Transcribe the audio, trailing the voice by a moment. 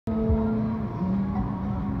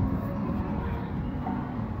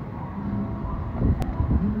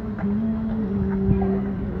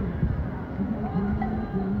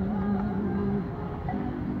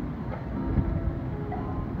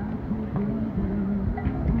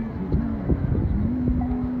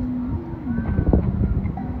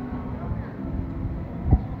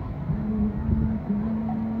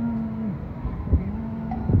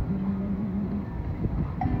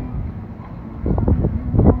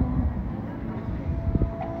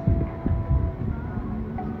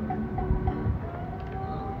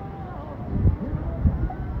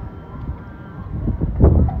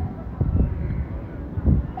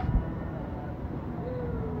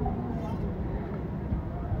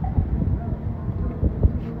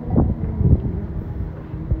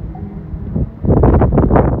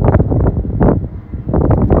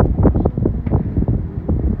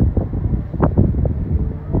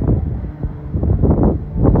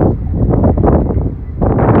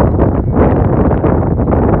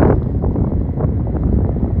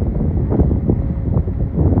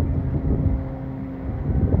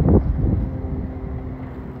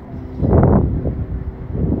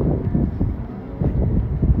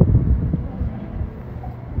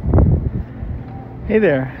Hey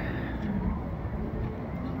there.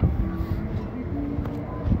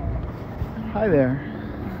 Hi there.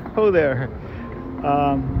 Ho there.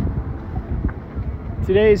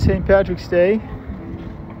 Today is St. Patrick's Day,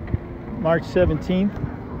 March 17th,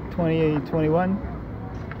 2021.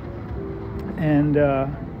 And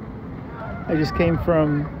I just came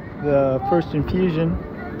from the first infusion.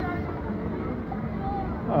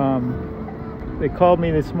 They called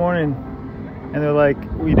me this morning and they're like,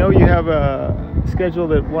 we know you have a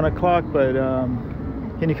scheduled at 1 o'clock, but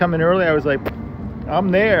can you come in early? I was like, I'm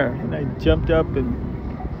there. And I jumped up and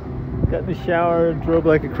got in the shower, drove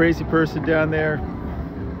like a crazy person down there.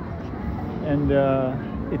 And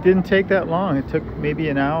it didn't take that long. It took maybe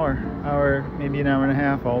an hour, maybe an hour and a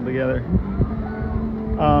half altogether.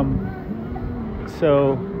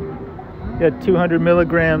 So we had 200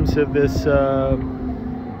 milligrams of this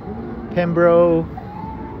Pembro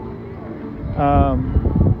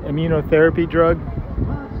immunotherapy drug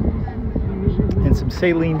and some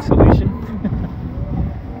saline solution.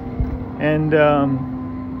 And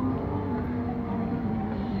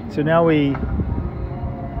so now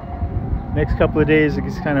next couple of days, I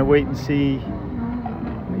just kind of wait and see,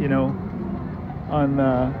 on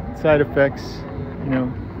side effects,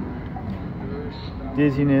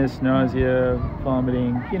 dizziness, nausea,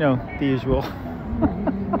 vomiting, the usual.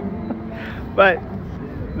 But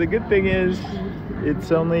the good thing is,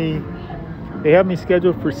 they have me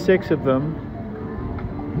scheduled for 6 of them,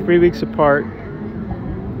 3 weeks apart.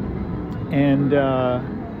 And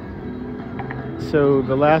so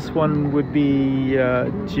the last one would be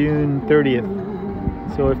June 30th.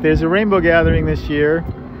 So if there's a rainbow gathering this year,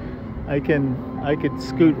 I could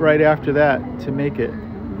scoot right after that to make it.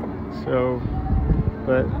 So,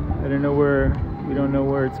 but we don't know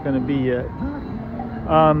where it's going to be yet.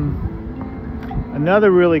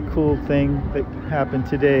 Another really cool thing that happened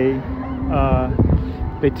today,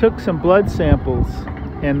 they took some blood samples,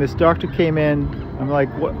 and this doctor came in. I'm like,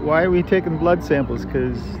 why are we taking blood samples?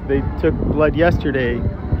 Because they took blood yesterday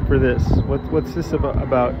for this. What's this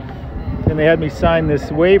about? And they had me sign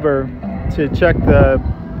this waiver to check my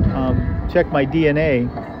DNA.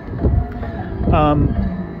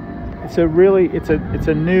 It's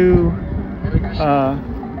a new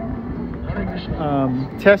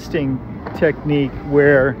testing technique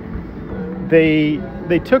where they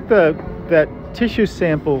took that tissue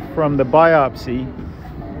sample from the biopsy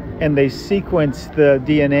and they sequenced the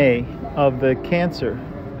DNA of the cancer.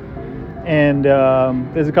 And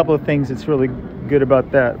there's a couple of things that's really good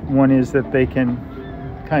about that. One is that they can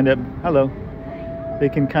kind of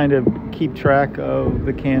keep track of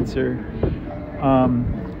the cancer,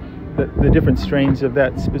 the different strains of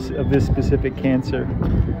this specific cancer.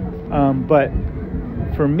 But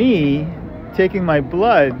for me, taking my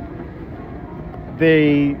blood,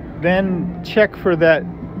 they then check for the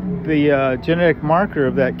genetic marker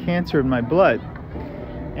of that cancer in my blood.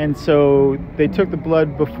 And so they took the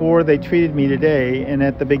blood before they treated me today, and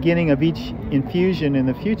at the beginning of each infusion in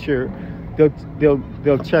the future,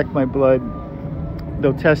 they'll check my blood,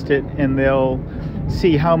 they'll test it, and they'll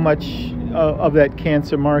see how much of that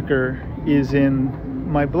cancer marker is in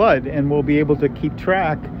my blood, and we'll be able to keep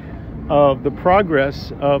track of the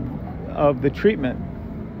progress of the treatment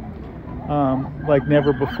like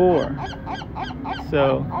never before.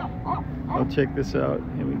 So I'll check this out.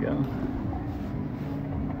 Here we go.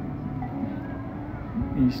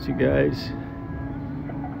 These two guys.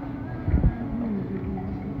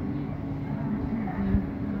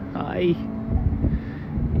 Hi.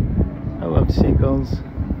 I love seagulls.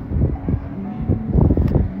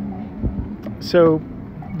 So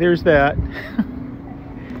there's that.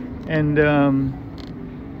 And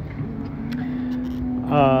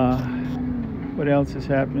what else is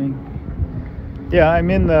happening? Yeah, I'm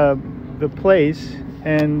in the place,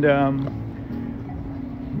 and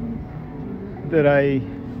that I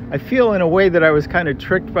feel in a way that I was kind of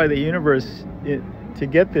tricked by the universe to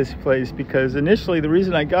get this place, because initially the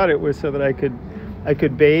reason I got it was so that I could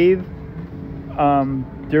bathe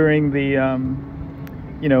during the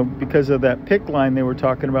because of that PICC line they were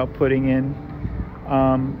talking about putting in.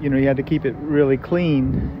 You had to keep it really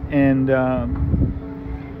clean, and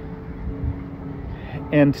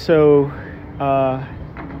so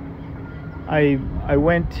I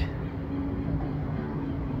went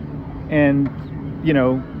and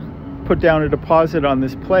put down a deposit on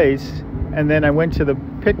this place, and then I went to the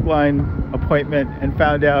PICC line appointment and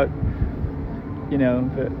found out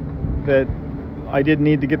that I didn't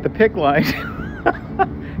need to get the PICC line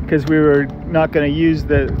because we were not going to use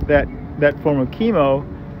that form of chemo.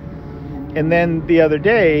 And then the other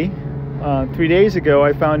day, 3 days ago,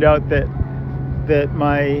 I found out that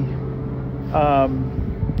my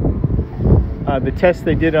the test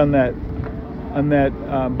they did on that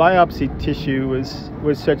biopsy tissue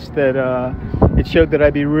was such that it showed that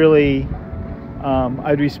I'd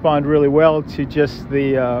respond really well to just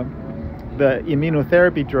the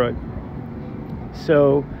immunotherapy drug.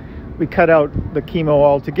 So we cut out the chemo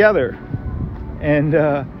altogether, and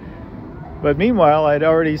but meanwhile I'd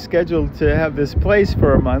already scheduled to have this place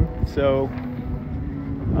for a month. So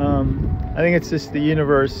I think it's just the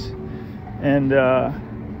universe and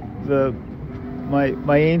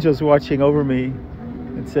my angels watching over me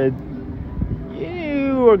and said,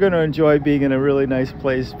 you are going to enjoy being in a really nice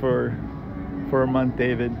place for a month,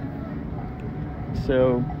 David.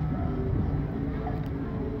 So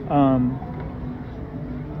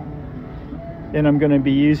and I'm going to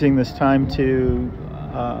be using this time to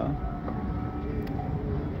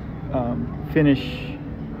finish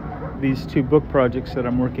these 2 book projects that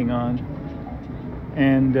I'm working on,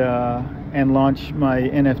 and launch my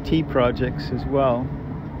NFT projects as well.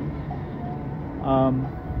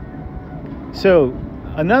 So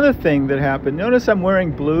another thing that happened, notice I'm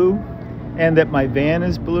wearing blue and that my van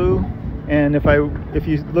is blue, and if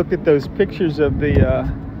you look at those pictures of the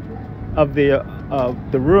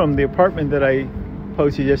room, the apartment that I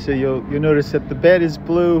posted yesterday, you'll notice that the bed is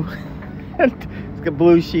blue and it's got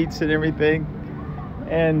blue sheets and everything,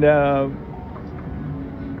 and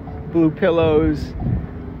blue pillows.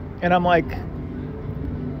 And I'm like,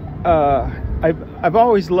 I've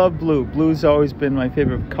always loved blue. Blue's always been my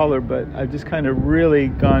favorite color, but I've just kind of really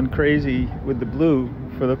gone crazy with the blue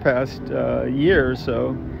for the past year or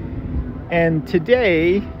so. And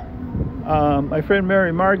today, my friend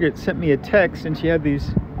Mary Margaret sent me a text, and she had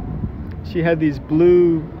these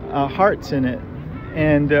blue hearts in it.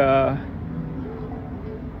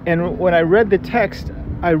 And when I read the text,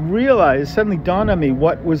 I realized, suddenly dawned on me,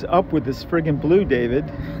 what was up with this friggin' blue, David.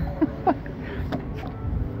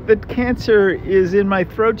 The cancer is in my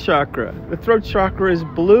throat chakra. The throat chakra is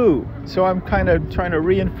blue. So I'm kind of trying to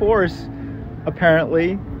reinforce,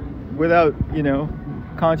 apparently, without,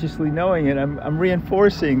 consciously knowing it, I'm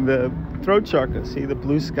reinforcing the throat chakra. See the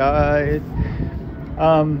blue sky?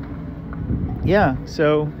 Yeah,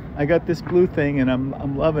 so I got this blue thing, and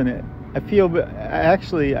I'm loving it. I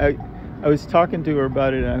was talking to her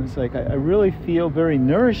about it, and I was like, I really feel very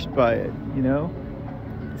nourished by it,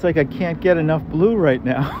 It's like I can't get enough blue right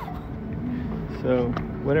now. So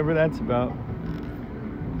whatever that's about.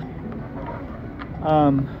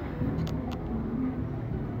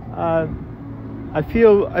 I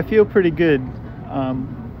feel pretty good.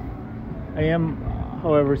 I am,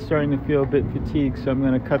 however, starting to feel a bit fatigued, so I'm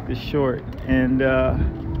going to cut this short and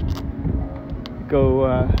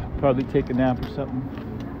go probably take a nap or something.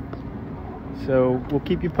 So we'll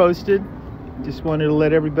keep you posted. Just wanted to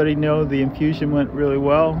let everybody know the infusion went really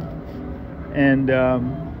well, and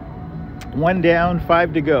 1 down,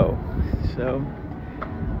 5 to go. So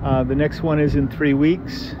the next one is in 3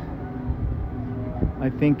 weeks,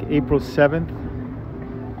 I think April 7th,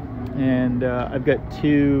 and I've got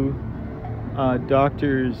 2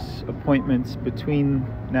 doctor's appointments between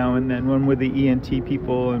now and then, one with the ENT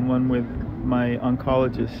people and one with my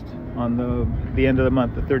oncologist on the end of the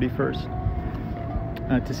month, the 31st.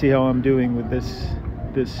 To see how I'm doing with this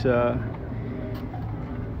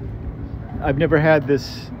I've never had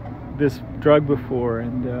this drug before,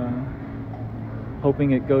 and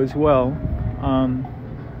hoping it goes well.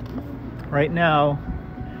 Right now,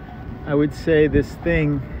 I would say this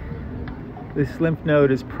lymph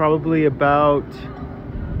node is probably about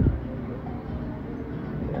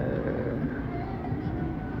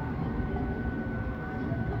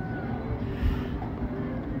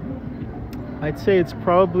I'd say it's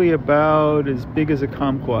probably about as big as a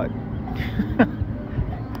kumquat.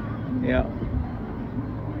 Yeah.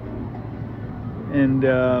 And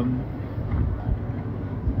or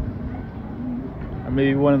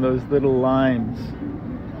maybe one of those little limes.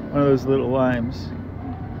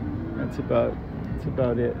 That's about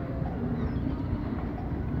it.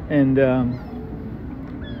 And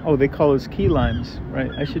oh, they call those key limes,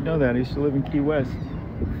 right? I should know that. I used to live in Key West.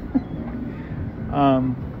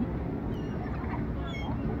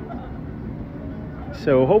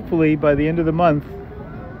 So hopefully by the end of the month,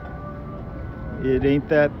 it ain't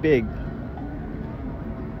that big.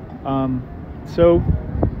 So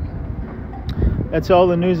that's all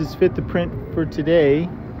the news that's fit to print for today.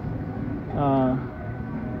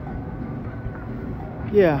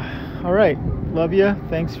 Yeah, all right. Love you.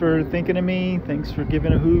 Thanks for thinking of me. Thanks for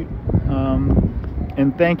giving a hoot.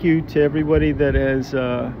 And thank you to everybody that has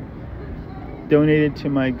donated to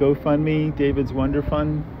my GoFundMe, David's Wonder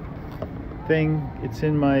Fund thing. It's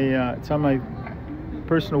in my it's on my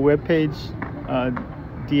personal webpage,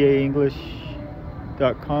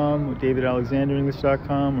 daenglish.com, or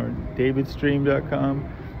davidalexanderenglish.com, or davidstream.com.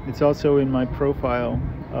 It's also in my profile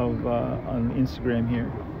of on Instagram here.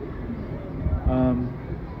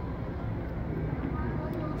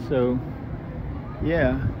 So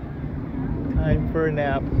yeah, time for a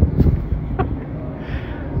nap.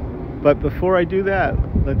 But before I do that,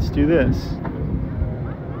 let's do this.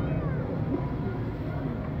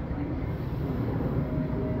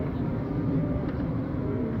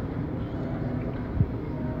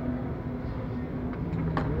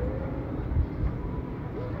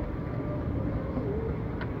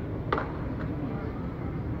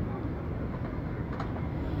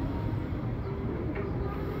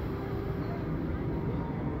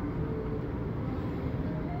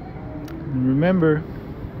 And remember,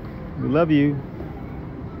 we love you.